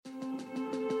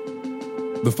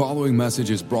The following message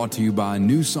is brought to you by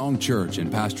New Song Church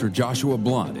and Pastor Joshua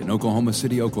Blunt in Oklahoma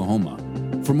City, Oklahoma.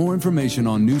 For more information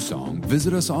on New Song,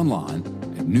 visit us online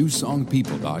at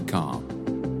newsongpeople.com.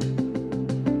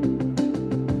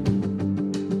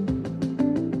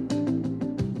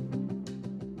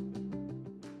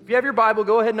 If you have your Bible,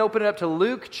 go ahead and open it up to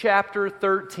Luke chapter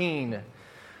 13.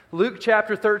 Luke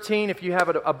chapter 13, if you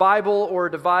have a Bible or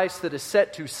a device that is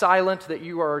set to silent that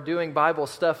you are doing Bible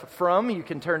stuff from, you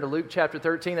can turn to Luke chapter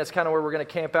 13. That's kind of where we're going to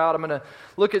camp out. I'm going to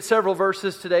look at several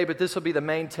verses today, but this will be the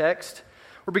main text.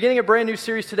 We're beginning a brand new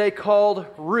series today called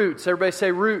Roots. Everybody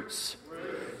say Roots.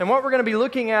 And what we're going to be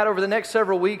looking at over the next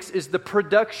several weeks is the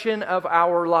production of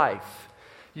our life.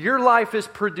 Your life is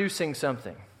producing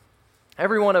something.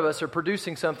 Every one of us are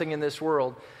producing something in this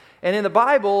world. And in the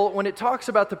Bible, when it talks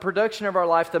about the production of our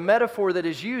life, the metaphor that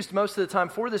is used most of the time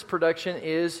for this production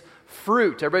is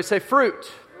fruit. Everybody say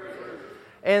fruit.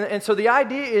 And so the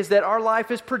idea is that our life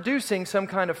is producing some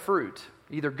kind of fruit,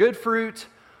 either good fruit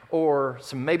or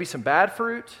maybe some bad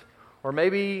fruit or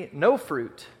maybe no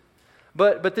fruit.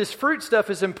 But this fruit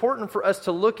stuff is important for us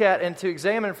to look at and to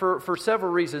examine for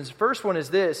several reasons. First one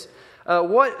is this.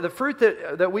 What the fruit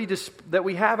that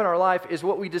we have in our life is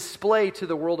what we display to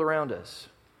the world around us.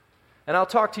 And I'll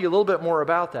talk to you a little bit more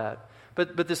about that.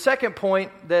 But the second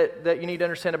point that you need to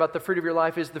understand about the fruit of your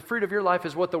life is the fruit of your life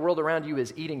is what the world around you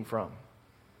is eating from.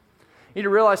 You need to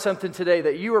realize something today,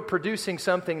 that you are producing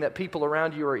something that people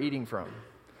around you are eating from.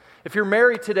 If you're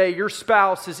married today, your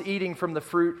spouse is eating from the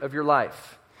fruit of your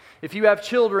life. If you have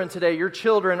children today, your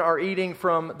children are eating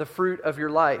from the fruit of your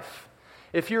life.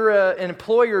 If you're an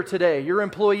employer today, your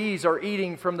employees are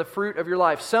eating from the fruit of your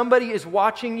life. Somebody is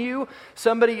watching you.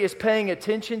 Somebody is paying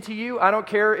attention to you. I don't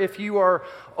care if you are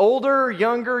older,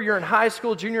 younger, you're in high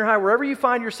school, junior high, wherever you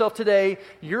find yourself today,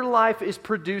 your life is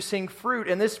producing fruit.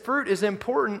 And this fruit is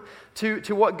important to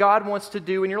what God wants to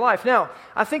do in your life. Now,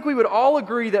 I think we would all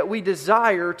agree that we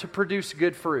desire to produce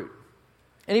good fruit.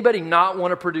 Anybody not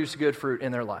want to produce good fruit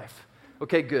in their life?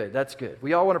 Okay, good. That's good.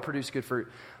 We all want to produce good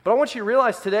fruit. But I want you to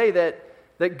realize today that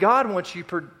God wants you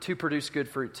to produce good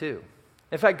fruit too.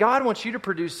 In fact, God wants you to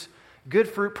produce good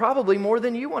fruit probably more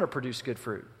than you want to produce good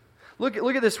fruit. Look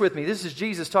at this with me. This is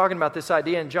Jesus talking about this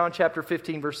idea in John chapter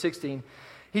 15, verse 16.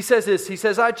 He says this, he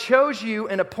says, I chose you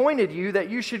and appointed you that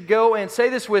you should go and, say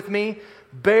this with me,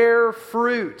 bear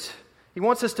fruit. He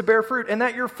wants us to bear fruit, and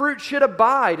that your fruit should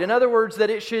abide. In other words,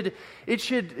 that it should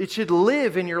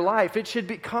live in your life. It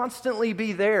should constantly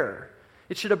be there.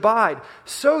 It should abide,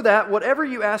 so that whatever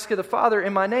you ask of the Father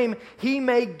in my name, He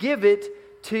may give it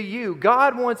to you.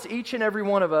 God wants each and every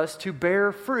one of us to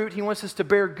bear fruit. He wants us to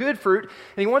bear good fruit, and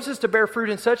He wants us to bear fruit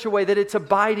in such a way that it's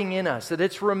abiding in us, that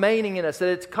it's remaining in us, that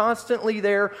it's constantly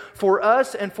there for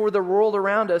us and for the world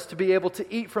around us to be able to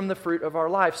eat from the fruit of our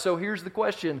life. So here's the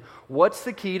question. What's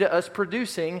the key to us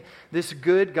producing this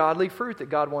good, godly fruit that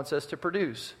God wants us to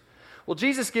produce? Well,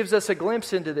 Jesus gives us a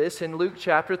glimpse into this in Luke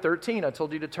chapter 13. I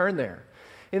told you to turn there.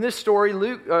 In this story,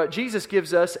 Jesus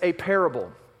gives us a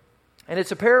parable. And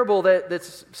it's a parable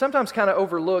that's sometimes kind of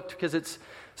overlooked because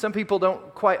some people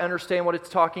don't quite understand what it's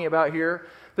talking about here.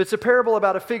 But it's a parable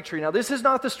about a fig tree. Now, this is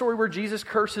not the story where Jesus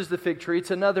curses the fig tree.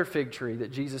 It's another fig tree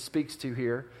that Jesus speaks to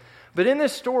here. But in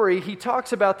this story, He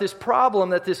talks about this problem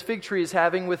that this fig tree is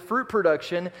having with fruit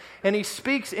production, and He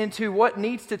speaks into what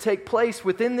needs to take place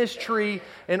within this tree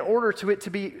in order to it to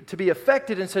be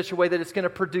affected in such a way that it's going to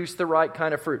produce the right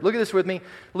kind of fruit. Look at this with me.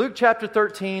 Luke chapter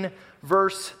 13,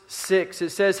 verse 6. It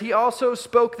says, He also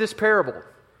spoke this parable.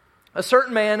 A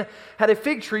certain man had a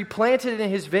fig tree planted in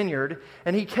his vineyard,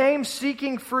 and he came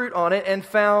seeking fruit on it and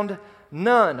found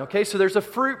none. Okay, so there's a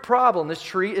fruit problem. This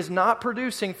tree is not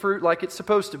producing fruit like it's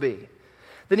supposed to be.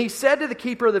 Then he said to the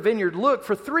keeper of the vineyard, Look,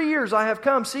 for 3 years I have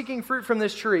come seeking fruit from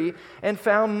this tree and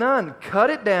found none. Cut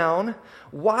it down.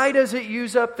 Why does it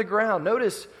use up the ground?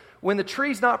 Notice, when the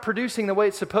tree's not producing the way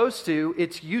it's supposed to,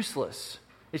 it's useless.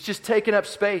 It's just taking up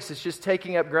space. It's just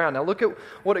taking up ground. Now look at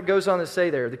what it goes on to say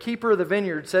there. The keeper of the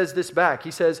vineyard says this back.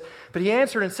 He says, But he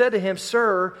answered and said to him,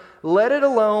 Sir, let it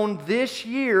alone this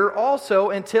year also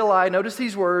until I, notice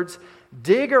these words,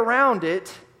 dig around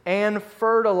it and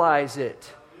fertilize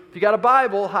it. If you got a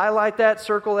Bible, highlight that,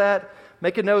 circle that,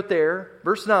 make a note there.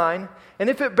 Verse 9, and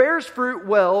if it bears fruit,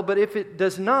 well, but if it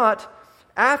does not,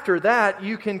 after that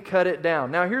you can cut it down.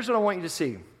 Now here's what I want you to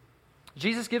see.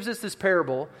 Jesus gives us this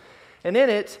parable. And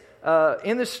in it,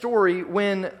 in this story,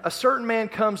 when a certain man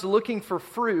comes looking for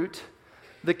fruit,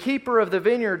 the keeper of the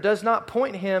vineyard does not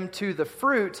point him to the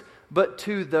fruit, but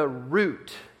to the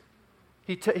root.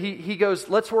 He goes,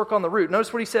 let's work on the root.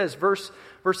 Notice what he says, verse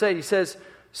 8. He says,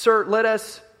 Sir, let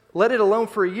us let it alone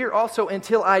for a year also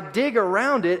until I dig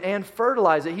around it and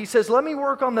fertilize it. He says, let me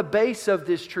work on the base of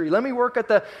this tree. Let me work at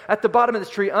the bottom of this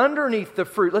tree, underneath the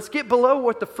fruit. Let's get below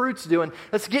what the fruit's doing.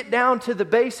 Let's get down to the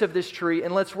base of this tree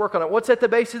and let's work on it. What's at the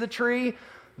base of the tree?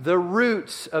 The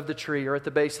roots of the tree are at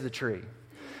the base of the tree.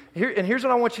 Here's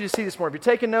what I want you to see this morning. If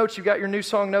you're taking notes, you've got your New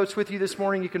Song notes with you this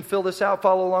morning. You can fill this out,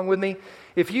 follow along with me.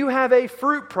 If you have a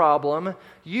fruit problem,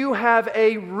 you have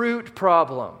a root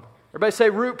problem. Everybody say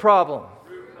root problem.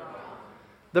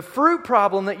 The fruit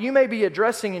problem that you may be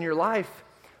addressing in your life,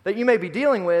 that you may be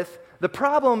dealing with, the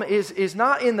problem is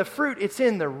not in the fruit, it's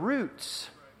in the roots.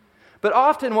 But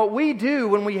often what we do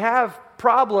when we have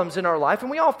problems in our life, and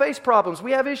we all face problems,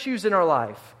 we have issues in our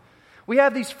life. We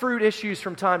have these fruit issues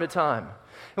from time to time.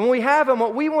 And when we have them,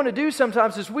 what we want to do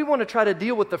sometimes is we want to try to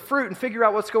deal with the fruit and figure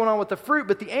out what's going on with the fruit.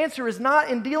 But the answer is not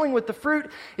in dealing with the fruit,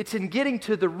 it's in getting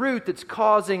to the root that's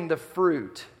causing the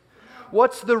fruit.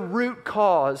 What's the root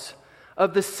cause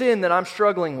of the sin that I'm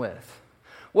struggling with?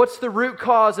 What's the root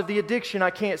cause of the addiction I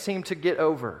can't seem to get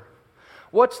over?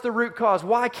 What's the root cause?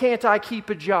 Why can't I keep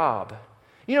a job?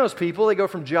 You know those people, they go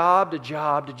from job to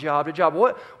job to job to job.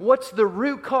 What's the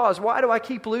root cause? Why do I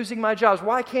keep losing my jobs?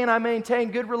 Why can't I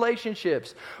maintain good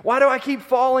relationships? Why do I keep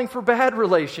falling for bad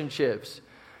relationships?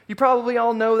 You probably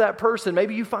all know that person.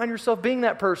 Maybe you find yourself being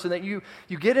that person, that you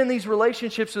get in these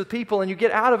relationships with people and you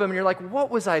get out of them and you're like, what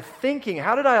was I thinking?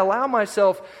 How did I allow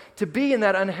myself to be in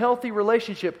that unhealthy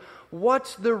relationship?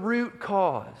 What's the root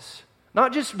cause?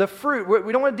 Not just the fruit.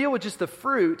 We don't want to deal with just the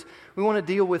fruit. We want to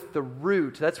deal with the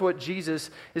root. That's what Jesus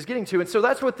is getting to. And so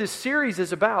that's what this series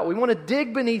is about. We want to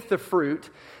dig beneath the fruit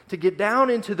to get down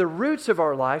into the roots of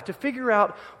our life, to figure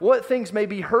out what things may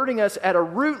be hurting us at a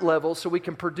root level so we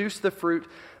can produce the fruit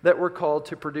that we're called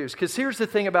to produce. Because here's the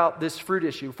thing about this fruit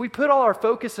issue. If we put all our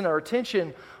focus and our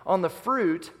attention on the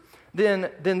fruit,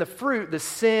 then the fruit, the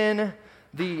sin,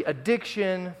 the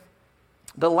addiction,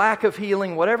 the lack of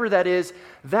healing, whatever that is,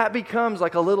 that becomes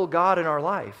like a little God in our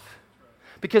life.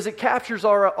 Because it captures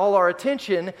all our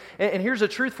attention. And here's a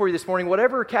truth for you this morning.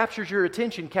 Whatever captures your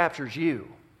attention captures you.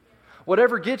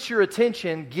 Whatever gets your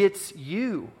attention gets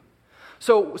you.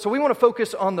 So we want to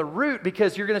focus on the root,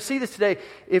 because you're going to see this today.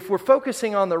 If we're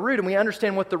focusing on the root and we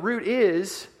understand what the root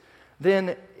is,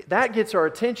 then that gets our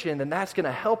attention, and that's going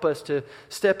to help us to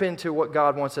step into what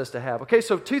God wants us to have. Okay,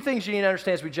 so two things you need to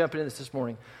understand as we jump into this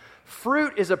morning.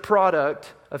 Fruit is a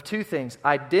product of two things: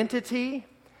 identity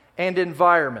and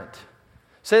environment.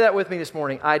 Say that with me this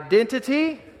morning.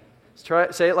 Identity.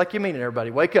 Say it like you mean it,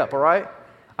 everybody. Wake up, all right?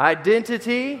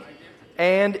 Identity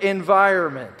and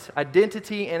environment.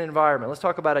 Identity and environment. Let's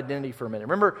talk about identity for a minute.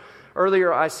 Remember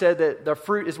earlier I said that the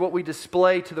fruit is what we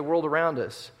display to the world around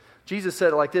us. Jesus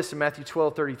said it like this in Matthew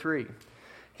 12:33.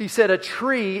 He said, a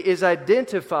tree is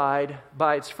identified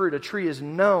by its fruit. A tree is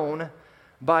known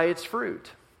by its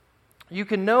fruit. You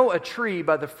can know a tree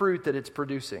by the fruit that it's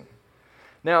producing.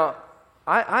 Now,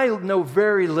 I know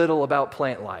very little about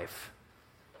plant life.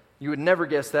 You would never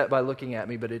guess that by looking at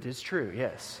me, but it is true,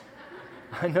 yes.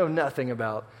 I know nothing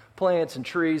about plants and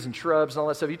trees and shrubs and all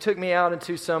that stuff. You took me out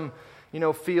into some,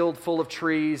 field full of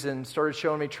trees and started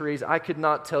showing me trees. I could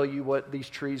not tell you what these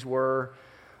trees were,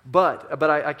 but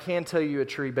I can tell you a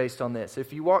tree based on this.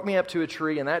 If you walk me up to a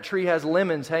tree and that tree has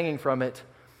lemons hanging from it,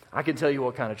 I can tell you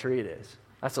what kind of tree it is.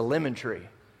 That's a lemon tree,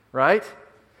 right?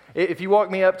 If you walk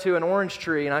me up to an orange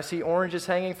tree and I see oranges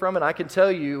hanging from it, I can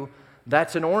tell you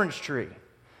that's an orange tree.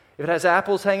 If it has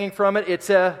apples hanging from it,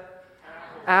 it's a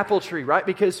apple tree, right?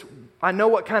 Because I know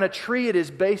what kind of tree it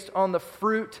is based on the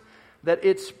fruit that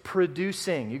it's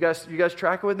producing. You guys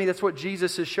tracking with me? That's what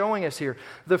Jesus is showing us here.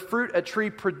 The fruit a tree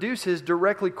produces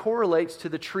directly correlates to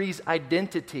the tree's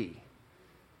identity.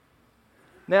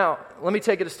 Now, let me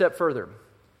take it a step further.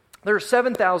 There are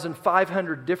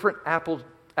 7,500 different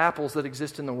apples that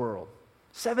exist in the world.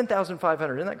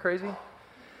 7,500. Isn't that crazy?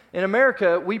 In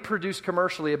America, we produce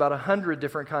commercially about 100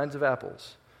 different kinds of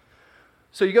apples.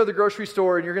 So you go to the grocery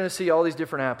store and you're going to see all these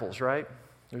different apples, right?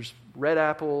 There's red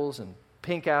apples and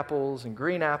pink apples and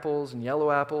green apples and yellow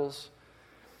apples.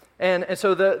 And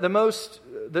so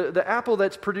the apple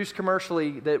that's produced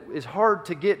commercially that is hard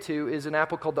to get to is an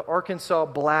apple called the Arkansas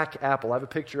black apple. I have a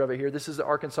picture of it here. This is the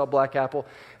Arkansas black apple.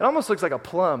 It almost looks like a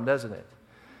plum, doesn't it?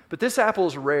 But this apple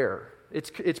is rare.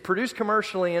 It's produced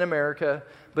commercially in America,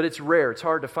 but it's rare. It's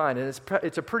hard to find, and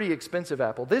it's a pretty expensive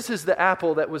apple. This is the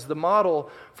apple that was the model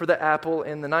for the apple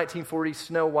in the 1940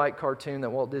 Snow White cartoon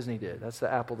that Walt Disney did. That's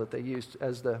the apple that they used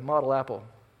as the model apple.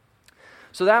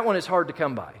 So that one is hard to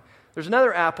come by. There's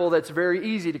another apple that's very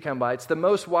easy to come by. It's the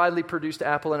most widely produced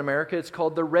apple in America. It's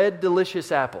called the Red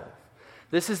Delicious apple.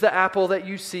 This is the apple that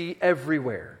you see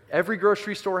everywhere. Every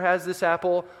grocery store has this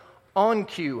apple.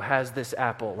 OnQ has this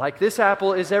apple. Like, this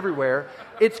apple is everywhere.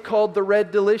 It's called the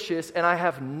Red Delicious, and I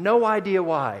have no idea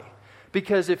why.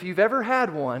 Because if you've ever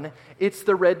had one, it's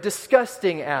the Red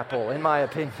Disgusting apple, in my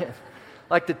opinion.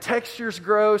 Like, the texture's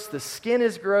gross, the skin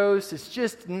is gross. It's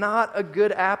just not a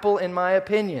good apple, in my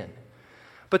opinion.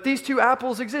 But these two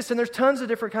apples exist, and there's tons of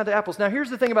different kinds of apples. Now, here's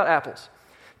the thing about apples.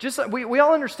 Just we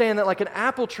all understand that, like, an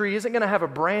apple tree isn't going to have a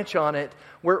branch on it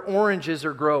where oranges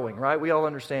are growing, right? We all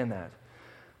understand that.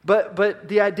 But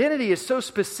the identity is so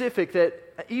specific that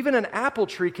even an apple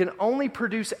tree can only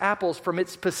produce apples from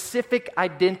its specific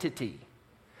identity.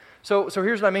 So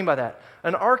here's what I mean by that.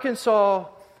 An Arkansas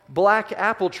black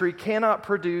apple tree cannot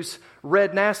produce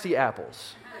red nasty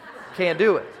apples. Can't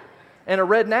do it. And a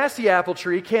red nasty apple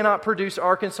tree cannot produce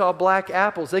Arkansas black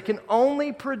apples. They can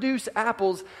only produce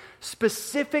apples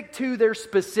specific to their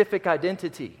specific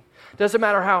identity. Doesn't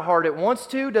matter how hard it wants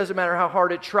to, doesn't matter how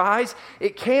hard it tries.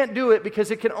 It can't do it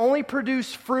because it can only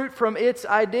produce fruit from its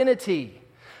identity.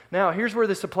 Now, here's where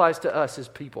this applies to us as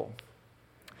people.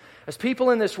 As people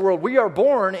in this world, we are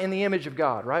born in the image of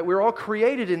God, right? We're all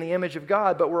created in the image of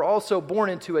God, but we're also born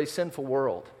into a sinful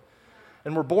world.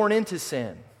 And we're born into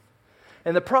sin.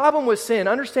 And the problem with sin,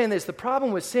 understand this, the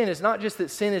problem with sin is not just that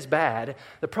sin is bad.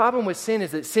 The problem with sin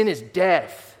is that sin is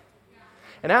death.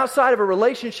 And outside of a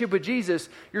relationship with Jesus,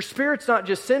 your spirit's not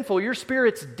just sinful, your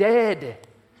spirit's dead.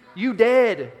 You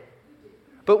dead.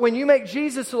 But when you make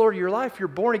Jesus the Lord of your life, you're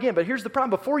born again. But here's the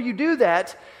problem. Before you do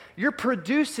that, you're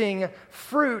producing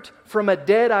fruit from a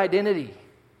dead identity.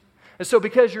 And so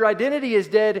because your identity is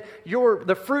dead,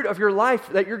 the fruit of your life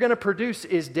that you're going to produce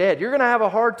is dead. You're going to have a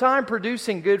hard time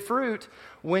producing good fruit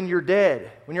when you're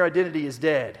dead, when your identity is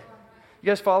dead. You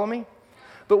guys follow me?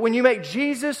 But when you make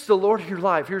Jesus the Lord of your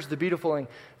life, here's the beautiful thing.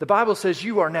 The Bible says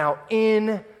you are now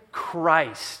in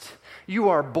Christ. You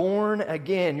are born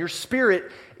again. Your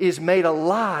spirit is made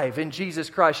alive in Jesus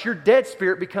Christ. Your dead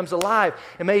spirit becomes alive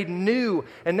and made new.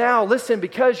 And now, listen,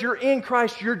 because you're in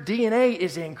Christ, your DNA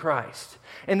is in Christ.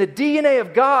 And the DNA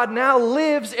of God now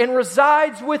lives and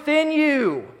resides within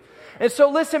you. And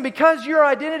so listen, because your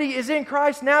identity is in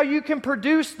Christ, now you can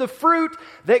produce the fruit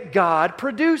that God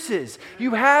produces.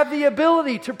 You have the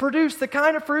ability to produce the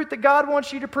kind of fruit that God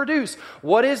wants you to produce.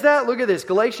 What is that? Look at this.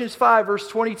 Galatians 5, verse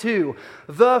 22.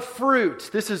 The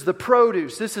fruit, this is the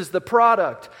produce, this is the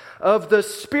product of the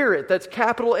Spirit. That's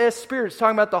capital S Spirit. It's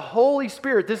talking about the Holy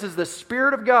Spirit. This is the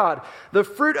Spirit of God. The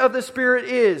fruit of the Spirit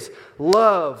is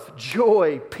love,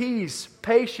 joy, peace,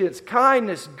 patience,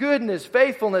 kindness, goodness,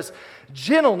 faithfulness,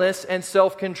 gentleness, and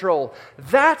self-control.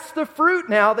 That's the fruit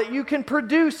now that you can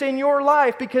produce in your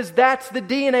life because that's the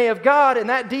DNA of God and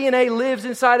that DNA lives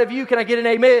inside of you. Can I get an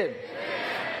amen?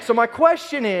 Amen. So my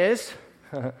question is,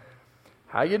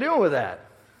 how you doing with that?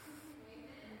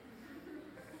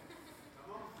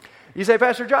 You say,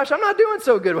 Pastor Josh, I'm not doing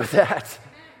so good with that.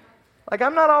 Like,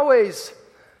 I'm not always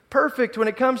perfect when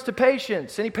it comes to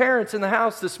patience. Any parents in the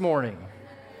house this morning?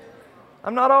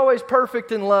 I'm not always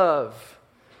perfect in love,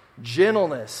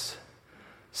 gentleness,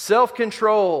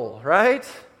 self-control, right?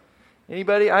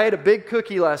 Anybody? I ate a big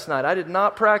cookie last night. I did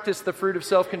not practice the fruit of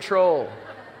self-control.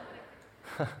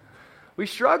 We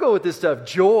struggle with this stuff.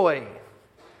 Joy.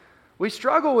 We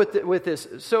struggle with this.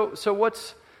 So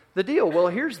what's the deal? Well,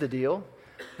 here's the deal.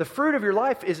 The fruit of your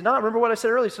life is not, remember what I said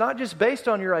earlier, it's not just based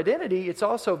on your identity, it's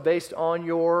also based on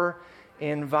your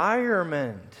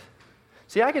environment.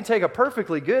 See, I can take a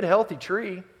perfectly good, healthy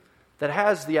tree that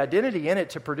has the identity in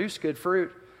it to produce good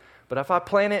fruit, but if I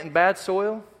plant it in bad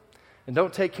soil and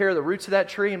don't take care of the roots of that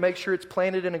tree and make sure it's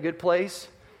planted in a good place,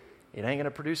 it ain't going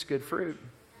to produce good fruit.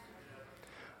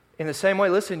 In the same way,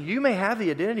 listen, you may have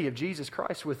the identity of Jesus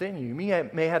Christ within you. You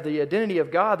may have the identity of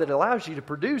God that allows you to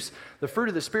produce the fruit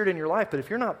of the Spirit in your life. But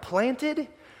if you're not planted,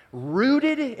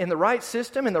 rooted in the right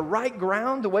system, in the right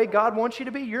ground, the way God wants you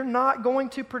to be, you're not going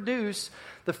to produce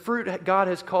the fruit that God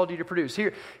has called you to produce.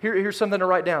 Here's something to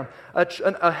write down.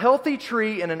 A healthy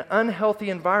tree in an unhealthy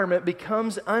environment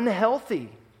becomes unhealthy.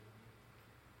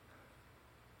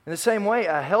 In the same way,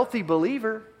 a healthy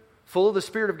believer, full of the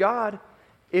Spirit of God,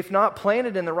 if not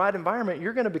planted in the right environment,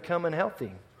 you're going to become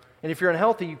unhealthy. And if you're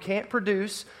unhealthy, you can't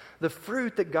produce the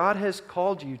fruit that God has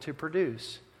called you to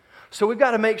produce. So we've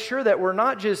got to make sure that we're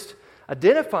not just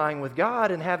identifying with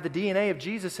God and have the DNA of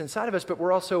Jesus inside of us, but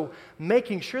we're also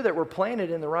making sure that we're planted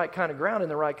in the right kind of ground, in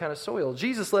the right kind of soil.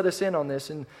 Jesus let us in on this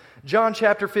in John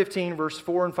chapter 15, verse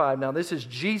 4 and 5. Now, this is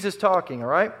Jesus talking, all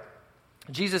right?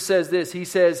 Jesus says this. He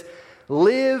says,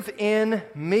 "Live in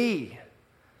me."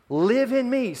 Live in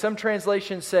me. Some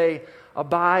translations say,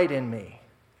 abide in me,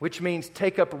 which means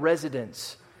take up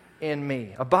residence in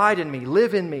me. Abide in me,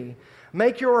 live in me.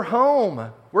 Make your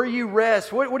home where you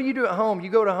rest. What do you do at home? You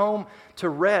go to home to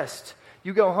rest.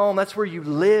 You go home, that's where you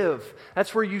live.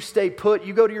 That's where you stay put.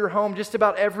 You go to your home just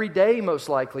about every day, most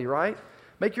likely, right?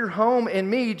 Make your home in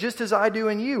me just as I do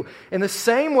in you. In the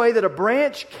same way that a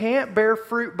branch can't bear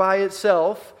fruit by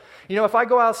itself. You know, if I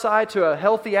go outside to a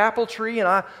healthy apple tree and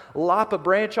I lop a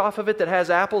branch off of it that has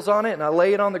apples on it and I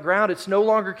lay it on the ground, it's no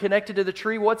longer connected to the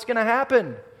tree, what's going to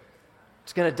happen?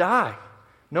 It's going to die.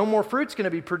 No more fruit's going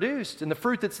to be produced, and the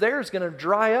fruit that's there is going to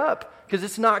dry up because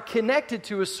it's not connected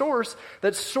to a source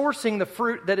that's sourcing the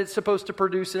fruit that it's supposed to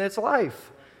produce in its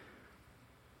life.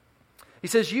 He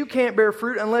says, you can't bear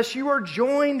fruit unless you are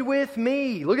joined with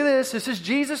me. Look at this. This is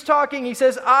Jesus talking. He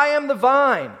says, I am the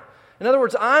vine. In other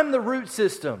words, I'm the root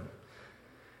system.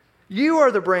 You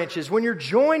are the branches. When you're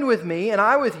joined with me and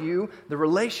I with you, the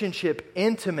relationship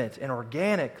intimate and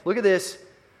organic. Look at this.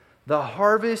 The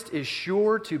harvest is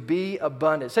sure to be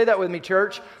abundant. Say that with me,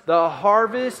 church. The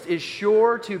harvest is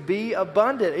sure to be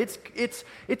abundant.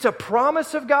 It's a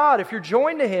promise of God. If you're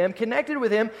joined to Him, connected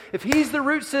with Him, if He's the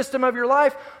root system of your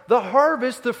life, the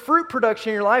harvest, the fruit production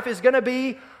in your life is going to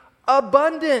be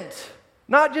abundant.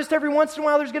 Not just every once in a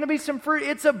while there's going to be some fruit.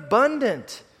 It's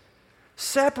abundant.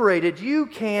 Separated, you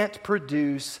can't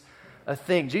produce a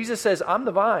thing. Jesus says, I'm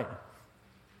the vine.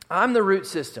 I'm the root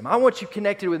system. I want you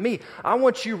connected with me. I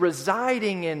want you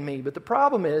residing in me. But the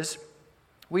problem is,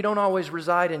 we don't always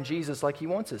reside in Jesus like He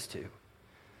wants us to.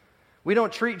 We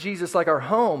don't treat Jesus like our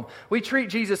home. We treat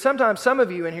Jesus, sometimes some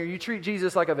of you in here, you treat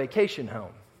Jesus like a vacation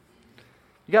home.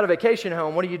 You got a vacation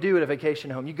home. What do you do at a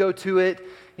vacation home? You go to it,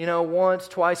 once,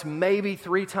 twice, maybe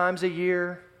 3 times a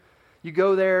year. You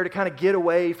go there to kind of get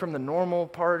away from the normal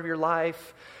part of your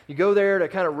life. You go there to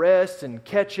kind of rest and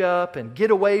catch up and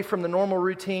get away from the normal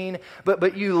routine.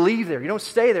 But you leave there. You don't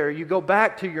stay there. You go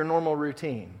back to your normal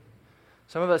routine.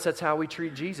 Some of us, that's how we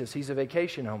treat Jesus. He's a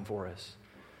vacation home for us.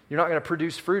 You're not going to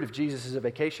produce fruit if Jesus is a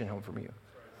vacation home from you.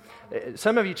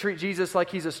 Some of you treat Jesus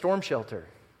like He's a storm shelter.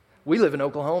 We live in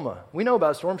Oklahoma. We know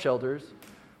about storm shelters.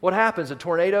 What happens? A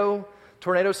tornado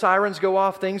sirens go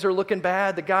off. Things are looking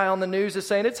bad. The guy on the news is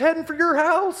saying, it's heading for your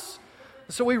house.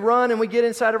 So we run and we get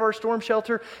inside of our storm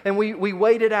shelter and we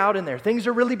wait it out in there. Things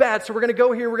are really bad, so we're going to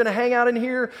go here. We're going to hang out in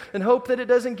here and hope that it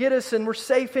doesn't get us and we're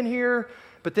safe in here.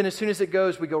 But then as soon as it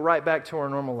goes, we go right back to our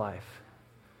normal life.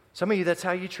 Some of you, that's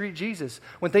how you treat Jesus.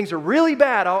 When things are really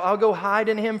bad, I'll go hide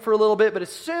in Him for a little bit. But as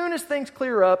soon as things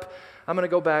clear up, I'm going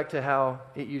to go back to how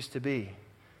it used to be.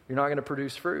 You're not going to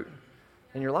produce fruit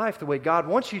in your life the way God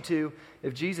wants you to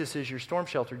if Jesus is your storm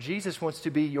shelter. Jesus wants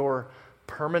to be your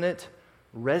permanent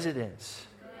residence.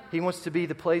 He wants to be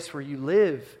the place where you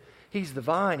live. He's the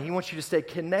vine. He wants you to stay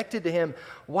connected to Him.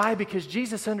 Why? Because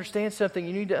Jesus understands something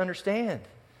you need to understand.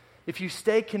 If you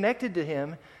stay connected to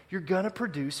Him, you're going to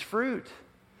produce fruit.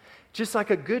 Just like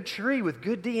a good tree with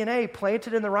good DNA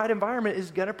planted in the right environment is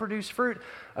going to produce fruit.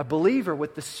 A believer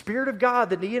with the Spirit of God,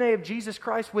 the DNA of Jesus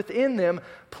Christ within them,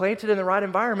 planted in the right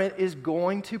environment, is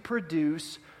going to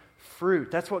produce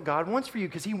fruit. That's what God wants for you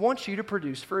because He wants you to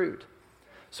produce fruit.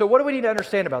 So what do we need to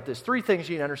understand about this? 3 things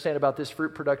you need to understand about this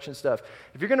fruit production stuff.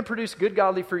 If you're going to produce good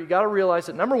godly fruit, you got to realize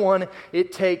that number 1,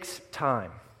 it takes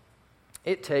time.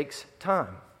 It takes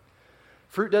time.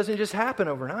 Fruit doesn't just happen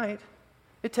overnight.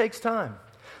 It takes time.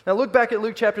 Now look back at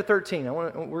Luke chapter 13.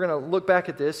 We're going to look back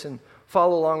at this and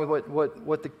follow along with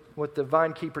what the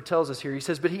vine keeper tells us here. He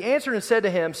says, but he answered and said to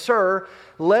him, Sir,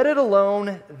 let it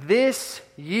alone this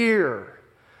year.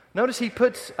 Notice he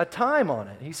puts a time on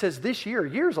it. He says this year. A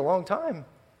year is a long time,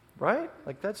 right?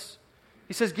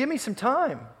 He says, give me some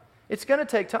time. It's going to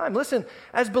take time. Listen,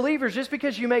 as believers, just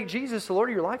because you make Jesus the Lord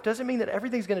of your life doesn't mean that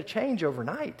everything's going to change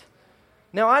overnight.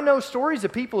 Now, I know stories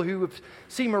of people who have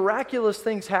seen miraculous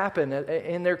things happen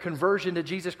in their conversion to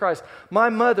Jesus Christ. My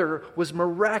mother was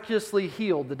miraculously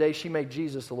healed the day she made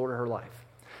Jesus the Lord of her life.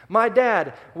 My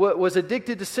dad was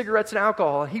addicted to cigarettes and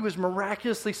alcohol. He was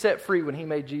miraculously set free when he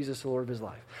made Jesus the Lord of his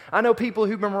life. I know people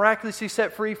who've been miraculously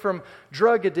set free from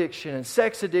drug addiction and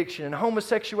sex addiction and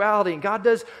homosexuality, and God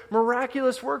does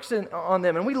miraculous works on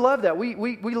them, and we love that. We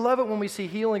love it when we see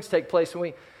healings take place,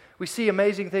 and we see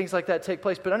amazing things like that take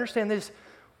place. But understand this,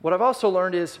 what I've also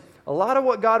learned is a lot of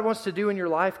what God wants to do in your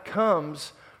life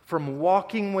comes from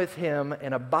walking with Him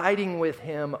and abiding with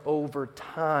Him over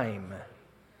time.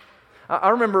 I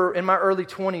remember in my early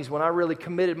 20s when I really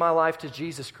committed my life to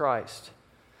Jesus Christ.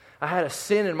 I had a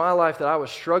sin in my life that I was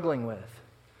struggling with.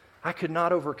 I could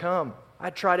not overcome. I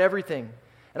tried everything.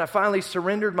 And I finally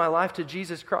surrendered my life to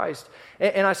Jesus Christ.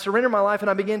 And I surrendered my life and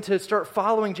I began to start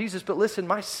following Jesus. But listen,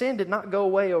 my sin did not go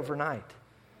away overnight.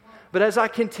 But as I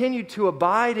continued to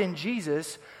abide in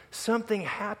Jesus, something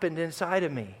happened inside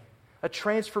of me. A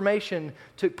transformation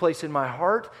took place in my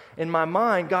heart, in my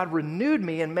mind. God renewed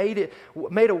me and made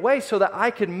a way so that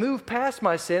I could move past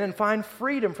my sin and find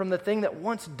freedom from the thing that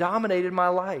once dominated my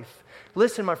life.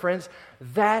 Listen, my friends,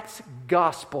 that's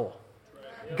gospel.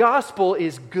 Gospel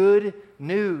is good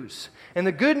news. And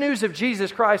the good news of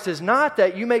Jesus Christ is not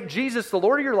that you make Jesus the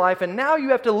Lord of your life and now you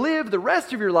have to live the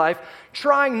rest of your life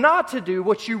trying not to do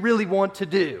what you really want to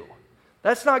do.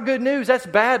 That's not good news, that's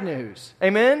bad news.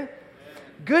 Amen?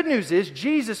 Good news is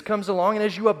Jesus comes along, and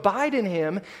as you abide in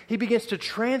Him, He begins to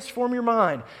transform your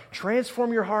mind,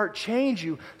 transform your heart, change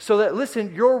you so that,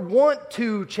 listen, your want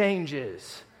to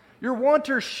changes. Your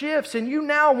wanter shifts, and you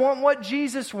now want what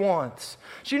Jesus wants.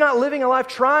 So you're not living a life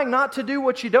trying not to do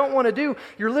what you don't want to do.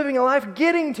 You're living a life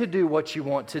getting to do what you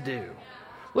want to do.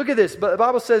 Look at this. The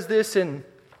Bible says this in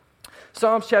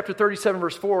Psalms chapter 37,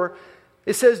 verse 4.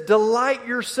 It says, delight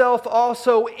yourself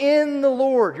also in the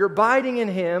Lord. You're abiding in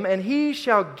Him, and He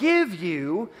shall give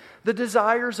you the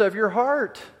desires of your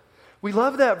heart. We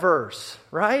love that verse,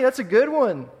 right? That's a good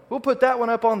one. We'll put that one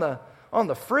up on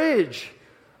the fridge,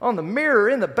 on the mirror,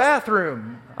 in the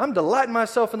bathroom. I'm delighting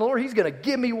myself in the Lord. He's going to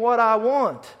give me what I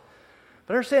want.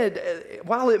 But understand,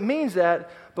 while it means that,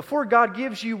 before God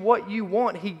gives you what you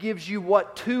want, He gives you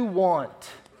what to want.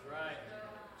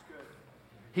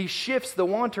 He shifts the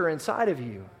wanter inside of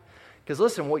you. Because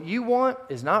listen, what you want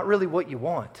is not really what you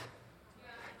want.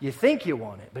 You think you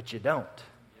want it, but you don't.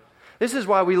 This is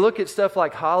why we look at stuff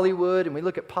like Hollywood, and we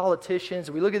look at politicians,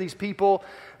 and we look at these people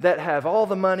that have all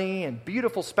the money and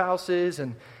beautiful spouses,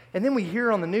 and then we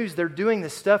hear on the news they're doing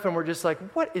this stuff, and we're just like,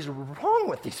 what is wrong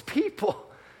with these people?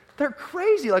 They're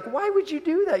crazy. Like, why would you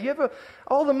do that? You have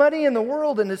all the money in the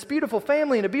world and this beautiful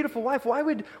family and a beautiful wife.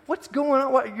 What's going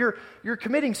on? You're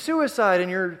committing suicide and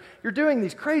you're doing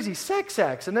these crazy sex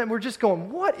acts. And then we're just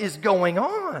going, what is going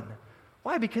on?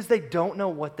 Why? Because they don't know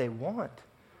what they want.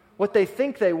 What they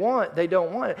think they want, they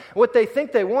don't want it. What they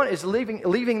think they want is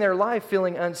leaving their life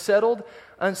feeling unsettled,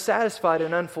 unsatisfied,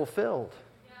 and unfulfilled.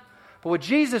 But what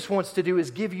Jesus wants to do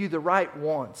is give you the right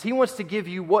wants. He wants to give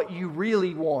you what you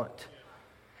really want.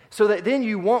 So that then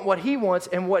you want what He wants,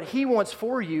 and what He wants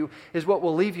for you is what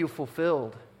will leave you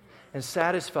fulfilled and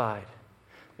satisfied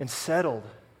and settled.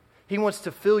 He wants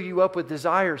to fill you up with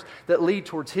desires that lead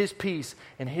towards His peace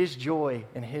and His joy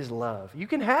and His love. You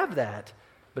can have that,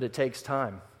 but it takes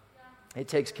time. It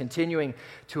takes continuing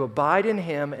to abide in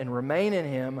Him and remain in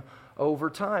Him over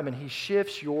time, and He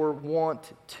shifts your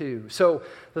want to. So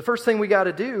the first thing we got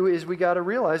to do is we got to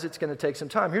realize it's going to take some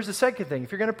time. Here's the second thing.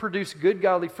 If you're going to produce good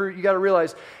godly fruit, you got to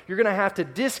realize you're going to have to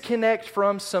disconnect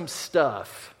from some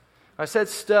stuff. I said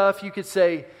stuff, you could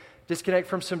say disconnect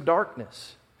from some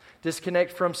darkness,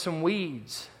 disconnect from some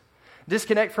weeds,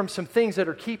 disconnect from some things that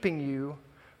are keeping you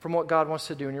from what God wants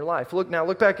to do in your life. Look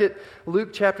back at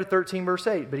Luke chapter 13, verse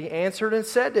 8. But he answered and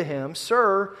said to him,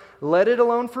 Sir, let it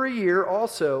alone for a year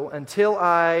also until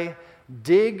I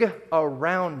dig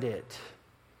around it.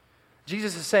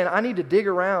 Jesus is saying, I need to dig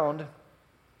around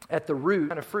at the root,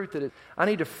 kind of fruit I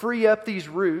need to free up these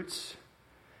roots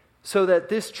so that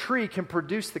this tree can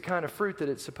produce the kind of fruit that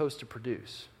it's supposed to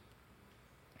produce.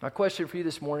 My question for you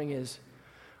this morning is,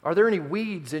 are there any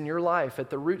weeds in your life, at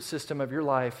the root system of your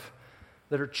life,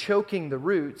 that are choking the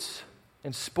roots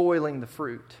and spoiling the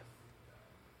fruit?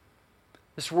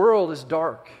 This world is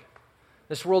dark.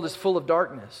 This world is full of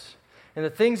darkness. And the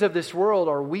things of this world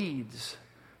are weeds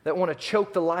that want to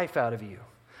choke the life out of you,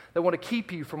 that want to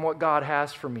keep you from what God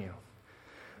has from you.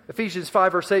 Ephesians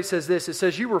 5 verse 8 says this. It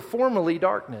says, you were formerly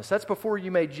darkness. That's before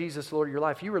you made Jesus Lord of your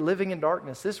life. You were living in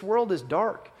darkness. This world is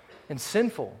dark and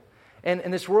sinful.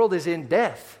 And this world is in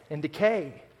death and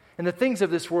decay. And the things of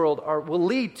this world will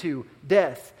lead to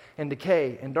death and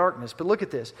decay and darkness. But look at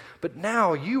this. But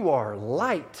now you are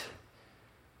light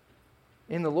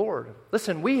in the Lord.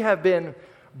 Listen, we have been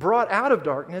brought out of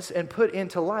darkness and put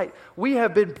into light. We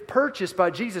have been purchased by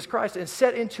Jesus Christ and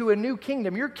set into a new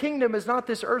kingdom. Your kingdom is not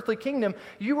this earthly kingdom.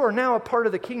 You are now a part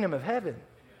of the kingdom of heaven.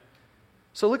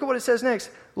 So look at what it says next.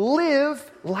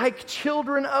 Live like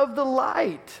children of the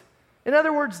light. In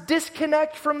other words,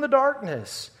 disconnect from the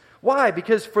darkness. Why?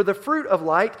 Because for the fruit of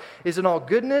light is in all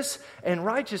goodness and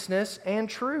righteousness and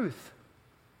truth.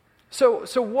 So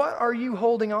what are you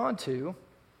holding on to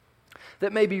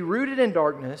that may be rooted in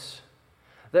darkness,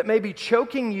 that may be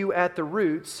choking you at the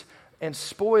roots and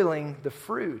spoiling the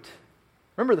fruit?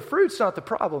 Remember, the fruit's not the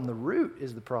problem. The root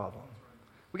is the problem.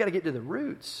 We got to get to the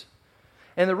roots.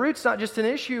 And the root's not just an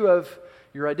issue of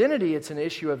your identity, it's an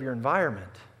issue of your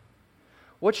environment.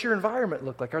 What's your environment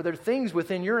look like? Are there things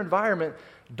within your environment,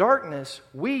 darkness,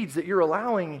 weeds that you're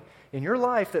allowing in your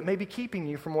life that may be keeping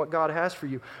you from what God has for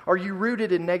you? Are you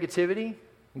rooted in negativity,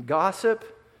 and gossip,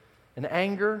 and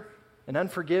anger and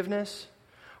unforgiveness?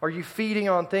 Are you feeding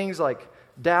on things like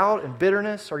doubt and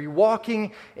bitterness? Are you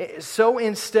walking so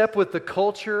in step with the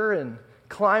culture and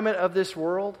climate of this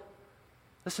world?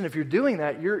 Listen, if you're doing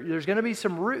that, there's going to be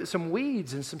some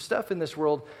weeds and some stuff in this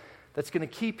world that's going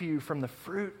to keep you from the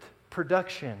fruit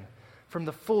production, from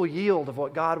the full yield of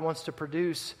what God wants to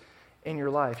produce in your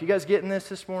life. You guys getting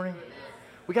this morning?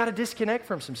 We got to disconnect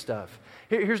from some stuff.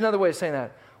 Here's another way of saying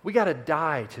that. We got to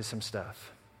die to some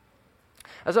stuff.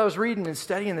 As I was reading and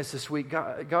studying this week,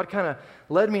 God kind of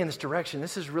led me in this direction.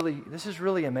 This is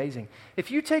really amazing.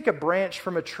 If you take a branch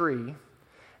from a tree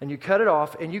and you cut it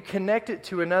off and you connect it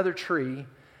to another tree,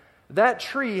 that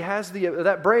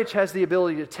branch has the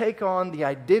ability to take on the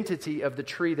identity of the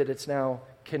tree that it's now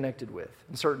connected with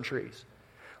in certain trees.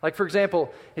 Like, for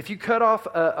example, if you cut off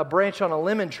a branch on a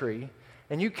lemon tree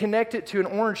and you connect it to an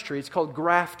orange tree, it's called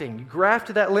grafting. You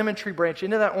graft that lemon tree branch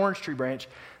into that orange tree branch.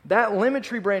 That lemon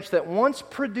tree branch that once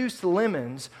produced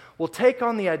lemons will take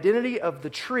on the identity of the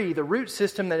tree, the root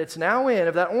system that it's now in,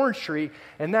 of that orange tree,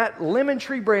 and that lemon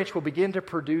tree branch will begin to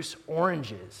produce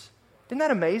oranges. Isn't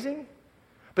that amazing?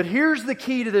 But here's the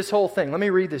key to this whole thing. Let me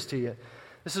read this to you.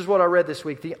 This is what I read this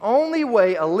week. The only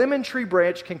way a lemon tree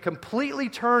branch can completely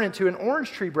turn into an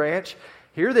orange tree branch,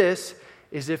 hear this,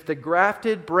 is if the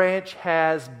grafted branch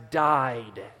has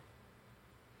died.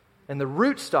 And the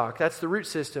root stock, that's the root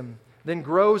system, then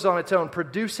grows on its own,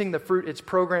 producing the fruit it's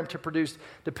programmed to produce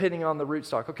depending on the root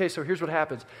stock. Okay, so here's what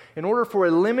happens. In order for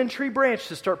a lemon tree branch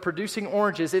to start producing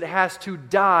oranges, it has to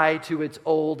die to its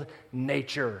old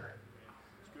nature.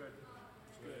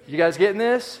 You guys getting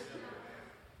this?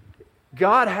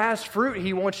 God has fruit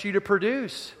He wants you to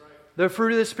produce. The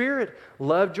fruit of the Spirit.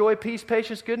 Love, joy, peace,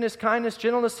 patience, goodness, kindness,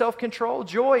 gentleness, self-control,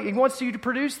 joy. He wants you to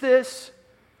produce this.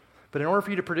 But in order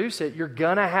for you to produce it, you're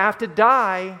going to have to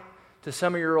die to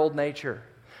some of your old nature.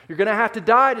 You're going to have to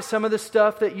die to some of the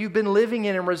stuff that you've been living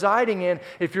in and residing in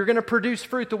if you're going to produce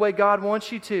fruit the way God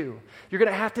wants you to. You're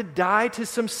going to have to die to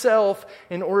some self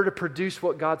in order to produce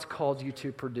what God's called you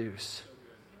to produce.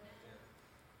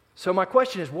 So my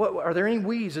question is, are there any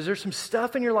weeds? Is there some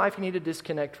stuff in your life you need to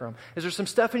disconnect from? Is there some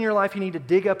stuff in your life you need to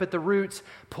dig up at the roots,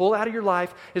 pull out of your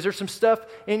life? Is there some stuff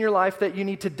in your life that you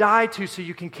need to die to so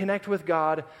you can connect with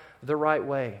God the right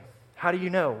way? How do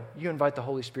you know? You invite the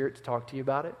Holy Spirit to talk to you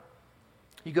about it.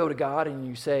 You go to God and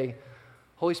you say,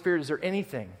 Holy Spirit, is there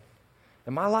anything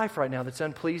in my life right now that's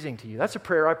unpleasing to you? That's a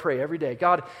prayer I pray every day.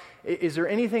 God, is there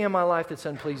anything in my life that's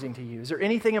unpleasing to you? Is there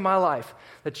anything in my life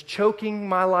that's choking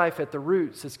my life at the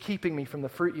roots, that's keeping me from the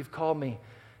fruit you've called me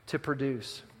to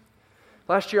produce?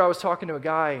 Last year I was talking to a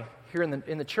guy here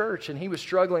in the church, and he was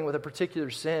struggling with a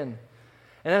particular sin.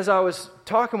 And as I was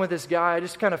talking with this guy, I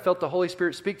just kind of felt the Holy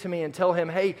Spirit speak to me and tell him,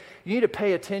 hey, you need to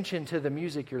pay attention to the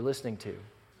music you're listening to.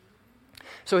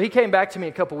 So he came back to me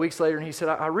a couple weeks later and he said,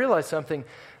 I realized something.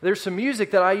 There's some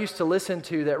music that I used to listen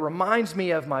to that reminds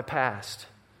me of my past.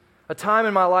 A time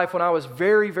in my life when I was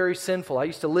very, very sinful. I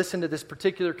used to listen to this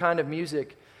particular kind of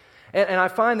music. And I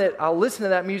find that I'll listen to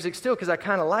that music still because I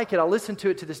kind of like it. I'll listen to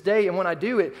it to this day. And when I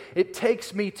do it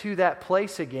takes me to that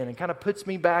place again and kind of puts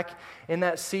me back in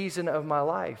that season of my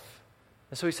life.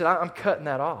 And so he said, I'm cutting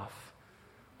that off.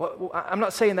 Well, I'm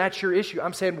not saying that's your issue.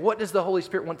 I'm saying, what does the Holy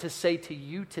Spirit want to say to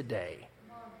you today?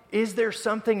 Is there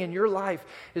something in your life?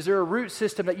 Is there a root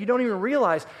system that you don't even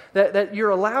realize that you're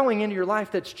allowing into your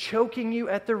life that's choking you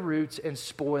at the roots and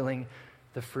spoiling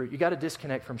the fruit? You got to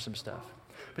disconnect from some stuff.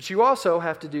 But you also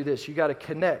have to do this. You got to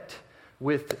connect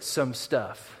with some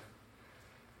stuff.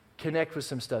 Connect with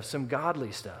some stuff, some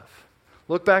godly stuff.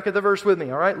 Look back at the verse with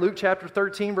me, all right? Luke chapter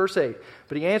 13, verse 8.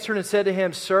 But he answered and said to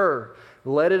him, Sir,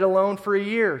 let it alone for a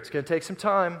year. It's going to take some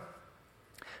time.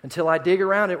 Until I dig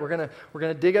around it, we're going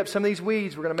to dig up some of these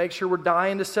weeds. We're going to make sure we're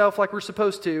dying to self like we're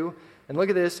supposed to. And look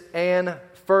at this, and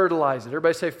fertilize it.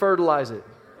 Everybody say fertilize it.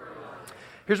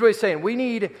 Here's what he's saying.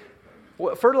 Here's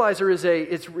what fertilizer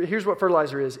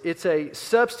is. It's a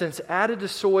substance added to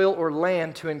soil or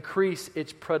land to increase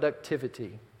its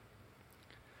productivity.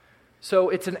 So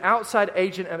it's an outside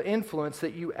agent of influence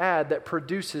that you add that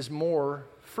produces more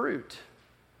fruit.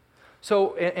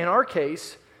 So in our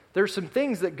case, there's some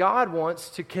things that God wants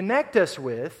to connect us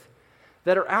with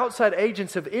that are outside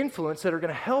agents of influence that are going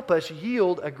to help us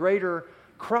yield a greater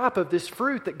crop of this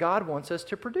fruit that God wants us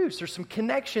to produce. There's some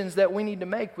connections that we need to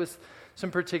make with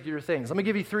some particular things. Let me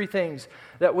give you 3 things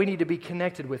that we need to be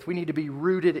connected with. We need to be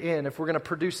rooted in if we're going to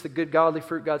produce the good godly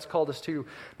fruit God's called us to.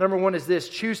 Number 1 is this: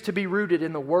 choose to be rooted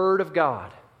in the Word of God.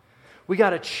 We got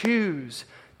to choose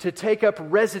to take up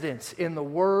residence in the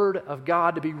Word of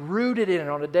God, to be rooted in it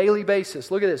on a daily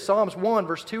basis. Look at this, Psalms 1,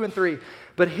 verse 2 and 3.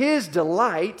 But His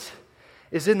delight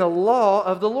is in the law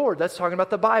of the Lord. That's talking about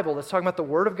the Bible. That's talking about the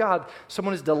Word of God.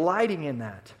 Someone is delighting in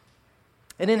that.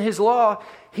 And in his law,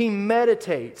 he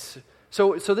meditates.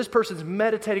 So this person's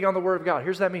meditating on the Word of God.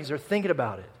 Here's what that means. They're thinking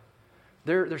about it.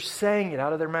 They're saying it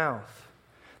out of their mouth.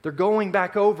 They're going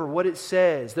back over what it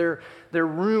says. They're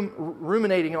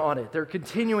ruminating on it. They're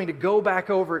continuing to go back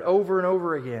over it over and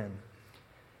over again.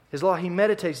 His law, he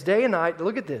meditates day and night.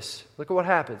 Look at this. Look at what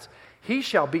happens. He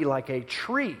shall be like a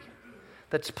tree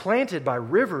that's planted by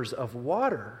rivers of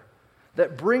water,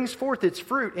 that brings forth its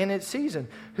fruit in its season,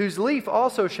 whose leaf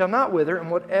also shall not wither, and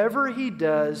whatever he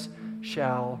does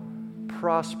shall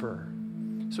prosper.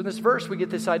 So in this verse, we get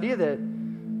this idea that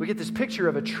we get this picture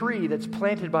of a tree that's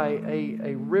planted by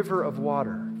a river of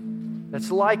water.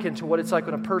 That's likened to what it's like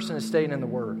when a person is staying in the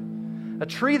Word. A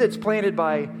tree that's planted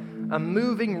by a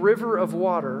moving river of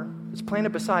water, that's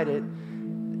planted beside it,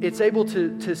 it's able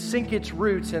to sink its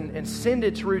roots and send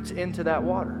its roots into that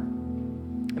water.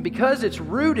 And because it's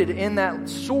rooted in that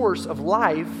source of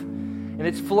life, and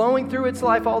it's flowing through its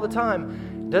life all the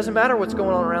time, it doesn't matter what's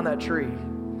going on around that tree.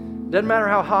 Doesn't matter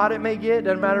how hot it may get,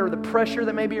 doesn't matter the pressure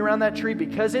that may be around that tree,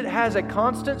 because it has a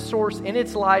constant source in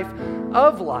its life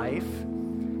of life,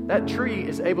 that tree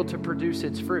is able to produce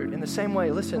its fruit. In the same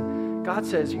way, listen, God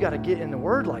says you got to get in the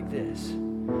Word like this.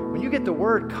 When you get the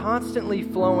Word constantly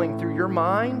flowing through your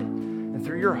mind and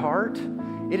through your heart,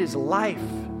 it is life.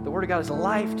 The Word of God is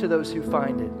life to those who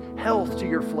find it, health to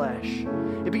your flesh.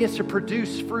 It begins to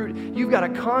produce fruit. You've got a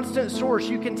constant source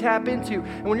you can tap into.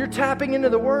 And when you're tapping into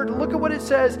the Word, look at what it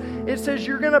says. It says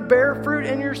you're going to bear fruit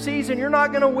in your season. You're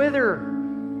not going to wither.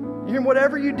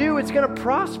 Whatever you do, it's going to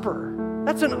prosper.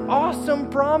 That's an awesome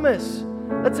promise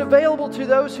that's available to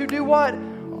those who do what?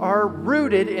 Are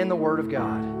rooted in the Word of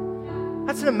God.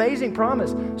 That's an amazing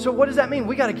promise. So what does that mean?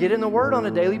 We got to get in the Word on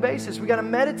a daily basis. We got to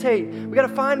meditate. We got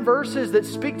to find verses that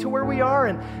speak to where we are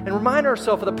and remind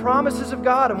ourselves of the promises of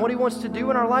God and what He wants to do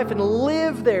in our life and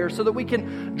live there so that we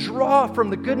can draw from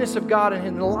the goodness of God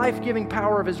and the life-giving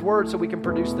power of His Word so we can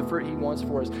produce the fruit He wants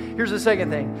for us. Here's the second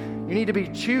thing. You need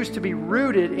to choose to be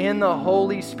rooted in the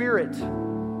Holy Spirit.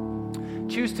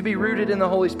 Choose to be rooted in the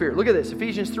Holy Spirit. Look at this,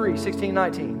 Ephesians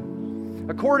 3:16-19.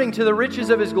 According to the riches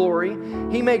of His glory,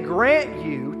 He may grant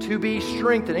you to be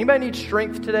strengthened. Anybody need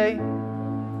strength today? If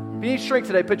you need strength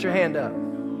today, put your hand up.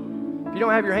 If you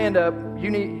don't have your hand up,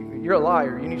 you're a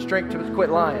liar. You need strength to quit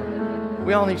lying.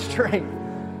 We all need strength.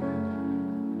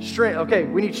 Strength. Okay,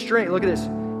 we need strength. Look at this.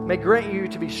 May grant you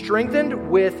to be strengthened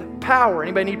with power.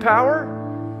 Anybody need power?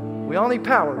 We all need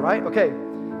power, right? Okay.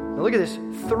 Now look at this.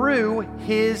 Through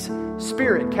His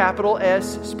Spirit, capital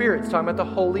S, Spirit. It's talking about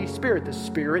the Holy Spirit, the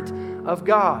Spirit of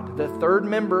God, the third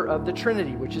member of the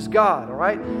Trinity, which is God, all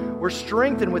right? We're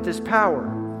strengthened with this power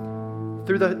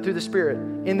through the Spirit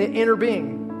in the inner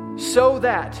being, so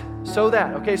that,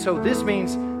 okay, so this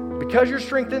means because you're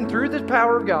strengthened through the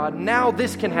power of God, now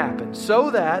this can happen, so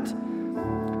that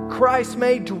Christ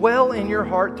may dwell in your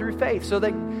heart through faith, so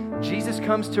that Jesus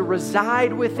comes to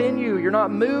reside within you. You're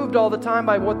not moved all the time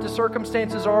by what the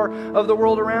circumstances are of the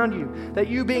world around you. That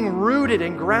you being rooted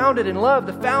and grounded in love,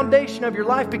 the foundation of your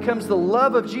life becomes the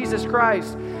love of Jesus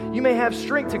Christ. You may have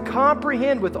strength to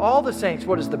comprehend with all the saints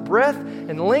what is the breadth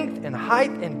and length and height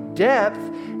and depth,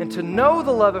 and to know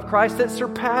the love of Christ that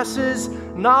surpasses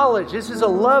knowledge. This is a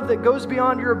love that goes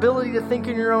beyond your ability to think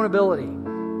in your own ability.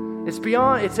 It's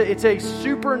beyond, it's a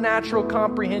supernatural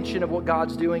comprehension of what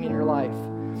God's doing in your life,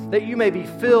 that you may be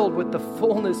filled with the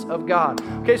fullness of God.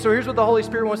 Okay, so here's what the Holy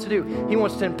Spirit wants to do. He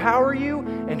wants to empower you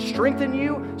and strengthen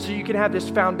you so you can have this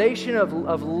foundation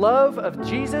of love of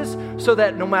Jesus, so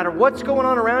that no matter what's going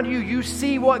on around you, you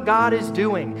see what God is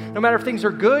doing. No matter if things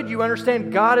are good, you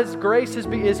understand God's grace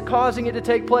is causing it to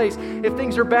take place. If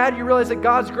things are bad, you realize that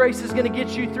God's grace is going to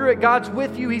get you through it. God's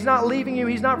with you. He's not leaving you.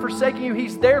 He's not forsaking you.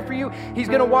 He's there for you. He's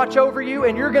going to watch over you,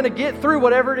 and you're going to get through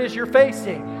whatever it is you're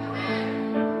facing.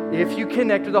 If you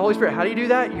connect with the Holy Spirit, how do you do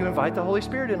that? You invite the Holy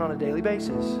Spirit in on a daily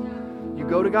basis. You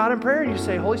go to God in prayer and you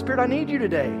say, Holy Spirit, I need you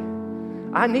today.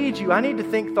 I need you. I need to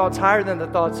think thoughts higher than the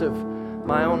thoughts of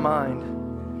my own mind.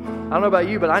 I don't know about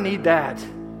you, but I need that.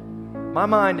 My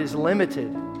mind is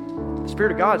limited. The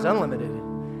Spirit of God is unlimited.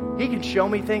 He can show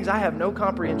me things I have no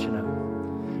comprehension of.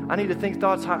 I need to think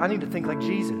thoughts high. I need to think like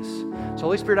Jesus. So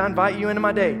Holy Spirit, I invite you into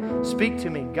my day. Speak to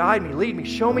me, guide me, lead me.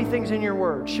 Show me things in your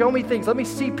word. Show me things. Let me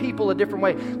see people a different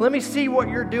way. Let me see what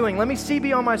you're doing. Let me see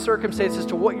beyond my circumstances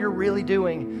to what you're really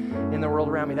doing in the world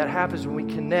around me. That happens when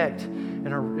we connect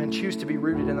and choose to be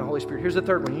rooted in the Holy Spirit. Here's the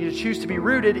third one. You need to choose to be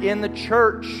rooted in the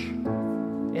church,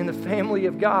 in the family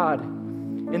of God,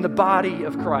 in the body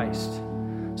of Christ.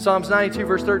 Psalms 92,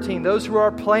 verse 13. Those who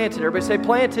are planted, everybody say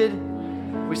planted.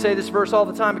 We say this verse all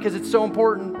the time because it's so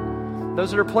important.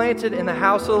 Those that are planted in the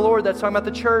house of the Lord, that's talking about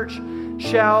the church,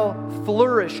 shall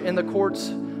flourish in the courts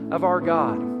of our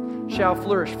God. Shall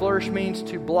flourish. Flourish means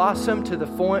to blossom to the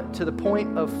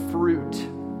point of fruit.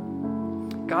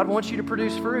 God wants you to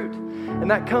produce fruit. And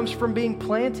that comes from being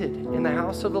planted in the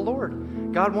house of the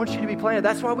Lord. God wants you to be planted.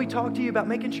 That's why we talk to you about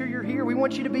making sure you're here. We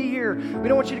want you to be here. We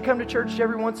don't want you to come to church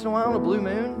every once in a while on a blue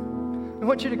moon. We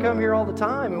want you to come here all the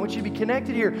time. We want you to be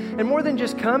connected here. And more than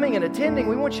just coming and attending,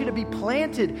 we want you to be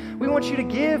planted. We want you to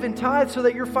give and tithe so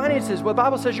that your finances, well, the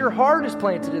Bible says your heart is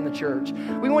planted in the church.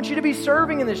 We want you to be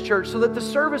serving in this church so that the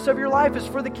service of your life is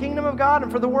for the kingdom of God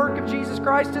and for the work of Jesus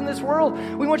Christ in this world.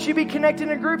 We want you to be connected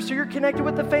in a group so you're connected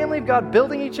with the family of God,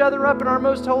 building each other up in our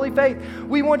most holy faith.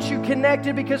 We want you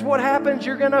connected because what happens,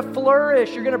 you're going to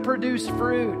flourish. You're going to produce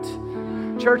fruit.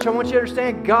 Church, I want you to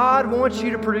understand, God wants you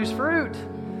to produce fruit.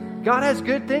 God has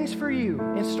good things for you,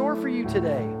 in store for you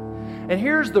today. And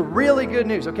here's the really good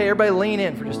news. Okay, everybody lean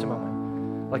in for just a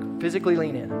moment. Like physically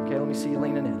lean in. Okay, let me see you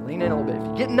leaning in. Lean in a little bit. If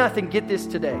you get nothing, get this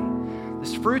today.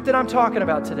 This fruit that I'm talking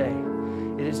about today,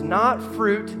 it is not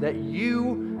fruit that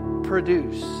you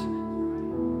produce.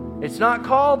 It's not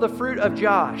called the fruit of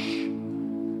Josh.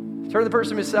 Turn to the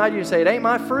person beside you and say, it ain't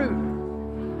my fruit.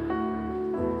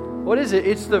 What is it?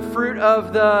 It's the fruit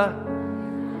of the...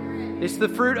 It's the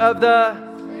fruit of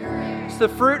the... It's the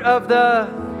fruit of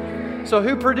the... So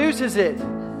who produces it?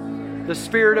 The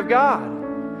Spirit of God.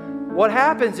 What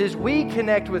happens is we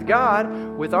connect with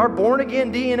God with our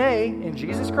born-again DNA in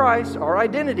Jesus Christ, our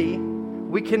identity.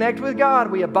 We connect with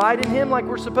God. We abide in Him like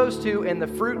we're supposed to, and the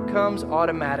fruit comes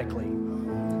automatically.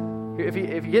 If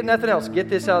you get nothing else, get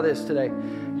this out of this today.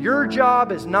 Your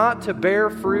job is not to bear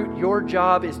fruit. Your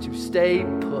job is to stay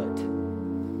put.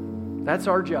 That's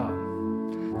our job.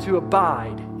 To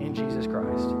abide in Jesus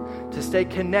Christ, to stay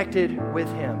connected with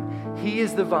Him. He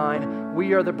is the vine,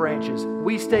 we are the branches.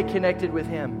 We stay connected with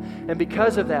Him. And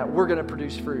because of that, we're going to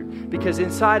produce fruit. Because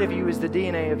inside of you is the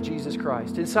DNA of Jesus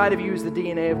Christ. Inside of you is the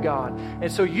DNA of God.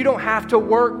 And so you don't have to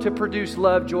work to produce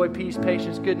love, joy, peace,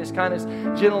 patience, goodness, kindness,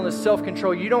 gentleness,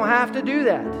 self-control. You don't have to do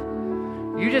that.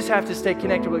 You just have to stay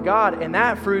connected with God, and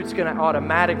that fruit's going to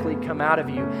automatically come out of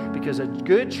you because a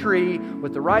good tree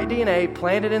with the right DNA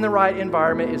planted in the right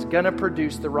environment is going to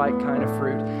produce the right kind of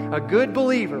fruit. A good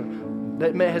believer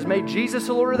that has made Jesus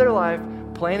the Lord of their life,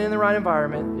 planted in the right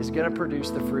environment, is going to produce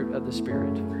the fruit of the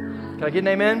Spirit. Can I get an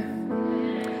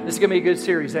amen? This is going to be a good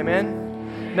series,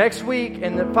 amen? Next week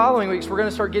and the following weeks, we're going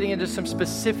to start getting into some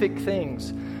specific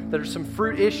things that are some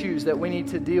fruit issues that we need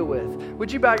to deal with.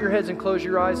 Would you bow your heads and close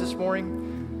your eyes this morning?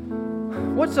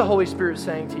 What's the Holy Spirit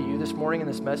saying to you this morning in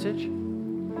this message?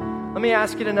 Let me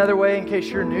ask it another way in case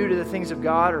you're new to the things of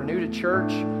God or new to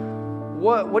church.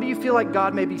 What do you feel like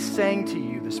God may be saying to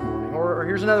you this morning? Or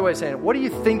here's another way of saying it. What are you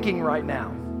thinking right now?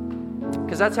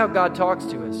 Because that's how God talks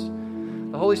to us.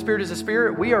 The Holy Spirit is a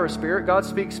spirit. We are a spirit. God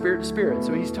speaks spirit to spirit.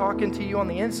 So He's talking to you on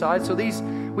the inside. So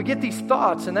we get these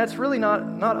thoughts, and that's really not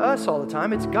us all the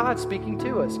time. It's God speaking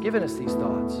to us, giving us these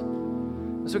thoughts.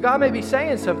 So God may be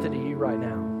saying something to you right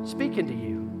now, speaking to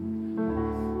you.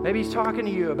 Maybe He's talking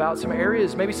to you about some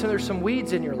areas. Maybe there's some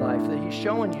weeds in your life that He's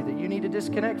showing you that you need to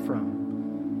disconnect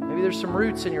from. Maybe there's some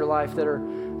roots in your life that are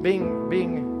being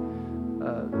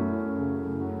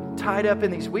tied up in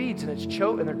these weeds, and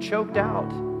they're choked out.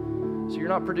 So you're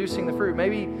not producing the fruit.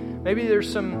 Maybe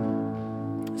there's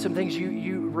some things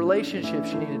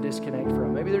relationships you need to disconnect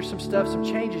from. Maybe there's some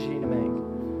changes you need to make.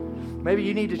 Maybe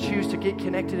you need to choose to get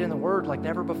connected in the Word like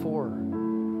never before.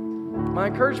 My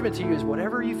encouragement to you is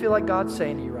whatever you feel like God's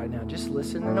saying to you right now, just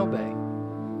listen and obey.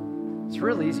 It's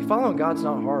real easy. Following God's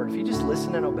not hard. If you just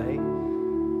listen and obey,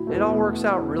 it all works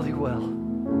out really well.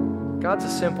 God's a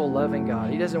simple, loving God.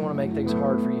 He doesn't want to make things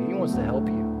hard for you. He wants to help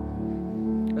you.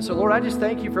 And so, Lord, I just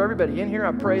thank you for everybody in here.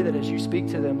 I pray that as you speak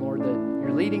to them, Lord, that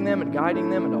you're leading them and guiding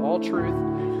them into all truth,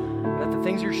 and that the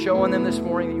things you're showing them this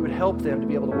morning, that you would help them to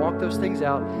be able to walk those things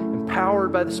out,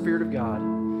 empowered by the Spirit of God.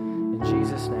 In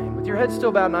Jesus' name. With your head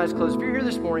still bowed and eyes closed, if you're here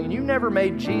this morning and you've never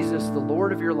made Jesus the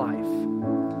Lord of your life,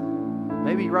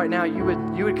 maybe right now you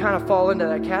would kind of fall into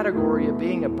that category of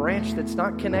being a branch that's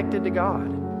not connected to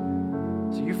God.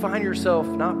 So you find yourself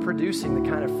not producing the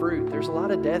kind of fruit. There's a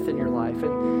lot of death in your life,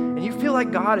 and you feel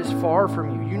like God is far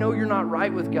from you. You know you're not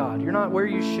right with God. You're not where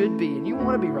you should be, and you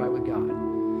want to be right with God.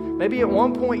 Maybe at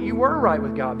one point you were right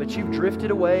with God, but you've drifted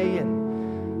away,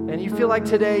 and you feel like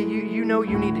today you know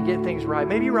you need to get things right.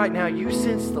 Maybe right now you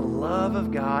sense the love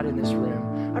of God in this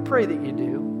room. I pray that you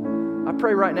do. I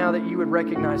pray right now that you would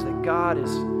recognize that God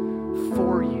is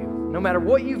for you. No matter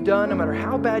what you've done, no matter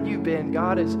how bad you've been,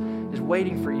 God is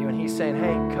waiting for you, and He's saying,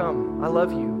 hey, come, I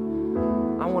love you.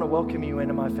 I want to welcome you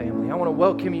into my family. I want to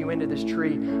welcome you into this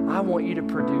tree. I want you to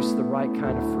produce the right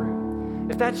kind of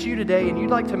fruit. If that's you today and you'd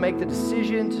like to make the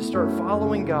decision to start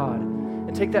following God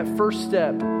and take that first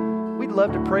step, we'd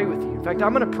love to pray with you. In fact,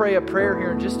 I'm going to pray a prayer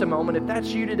here in just a moment. If that's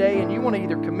you today and you want to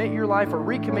either commit your life or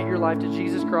recommit your life to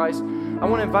Jesus Christ, I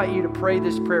want to invite you to pray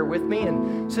this prayer with me.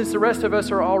 And since the rest of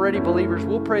us are already believers,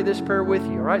 we'll pray this prayer with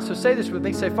you. All right? So say this with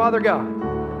me. Say, Father God,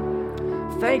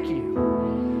 thank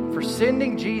you for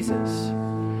sending Jesus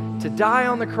to die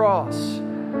on the cross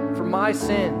for my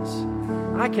sins.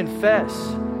 I confess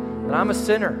that I'm a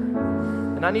sinner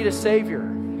and I need a Savior.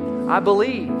 I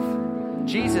believe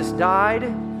Jesus died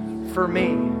for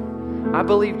me. I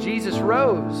believe Jesus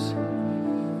rose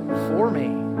for me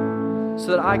so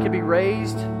that I could be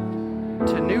raised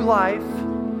to new life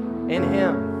in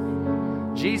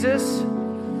Him. Jesus,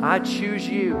 I choose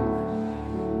you.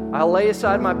 I lay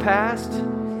aside my past.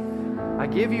 I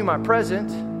give you my present.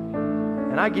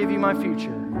 And I give you my future.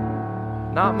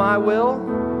 Not my will,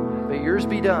 but yours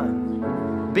be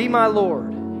done. Be my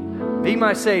Lord. Be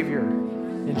my Savior.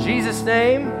 In Jesus'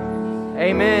 name,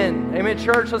 amen. Amen,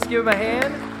 church. Let's give him a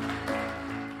hand.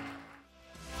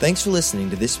 Thanks for listening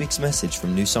to this week's message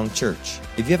from New Song Church.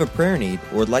 If you have a prayer need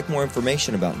or would like more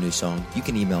information about New Song, you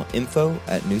can email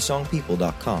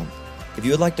info@newsongpeople.com. If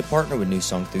you would like to partner with New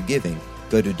Song through giving,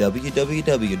 go to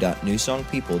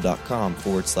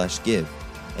www.newsongpeople.com/give.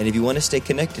 And if you want to stay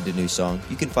connected to New Song,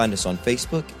 you can find us on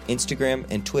Facebook, Instagram,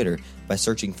 and Twitter by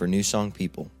searching for New Song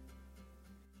People.